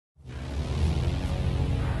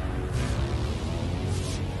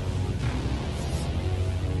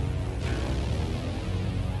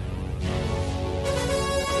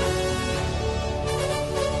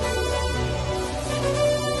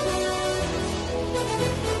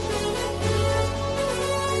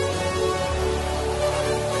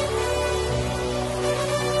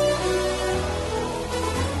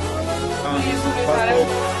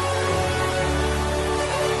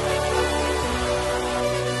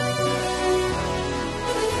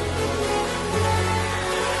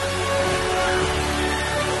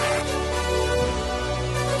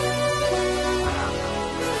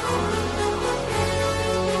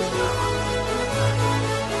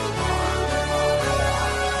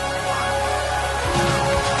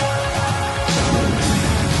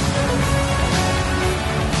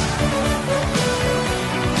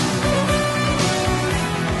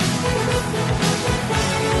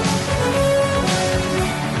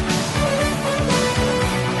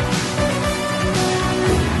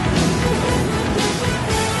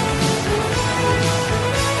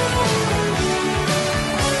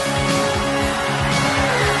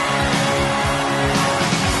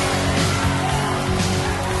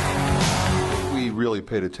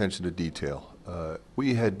paid attention to detail.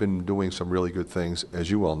 We had been doing some really good things,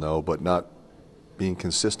 as you well know, but not being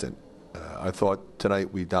consistent. I thought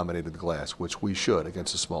tonight we dominated the glass, which we should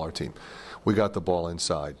against a smaller team. We got the ball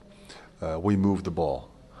inside. We moved the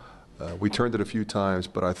ball. We turned it a few times,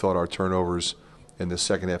 but I thought our turnovers in the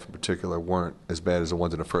second half in particular weren't as bad as the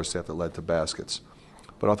ones in the first half that led to baskets.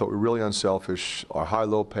 But I thought we were really unselfish. Our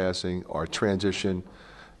high-low passing, our transition,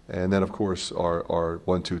 and then, of course, our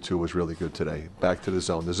 1-2-2 was really good today. Back to the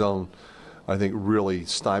zone. The zone, I think, really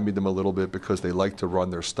stymied them a little bit because they like to run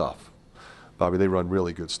their stuff. Bobby, they run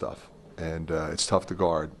really good stuff, and it's tough to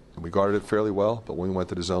guard. And we guarded it fairly well, but when we went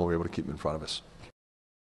to the zone, we were able to keep them in front of us.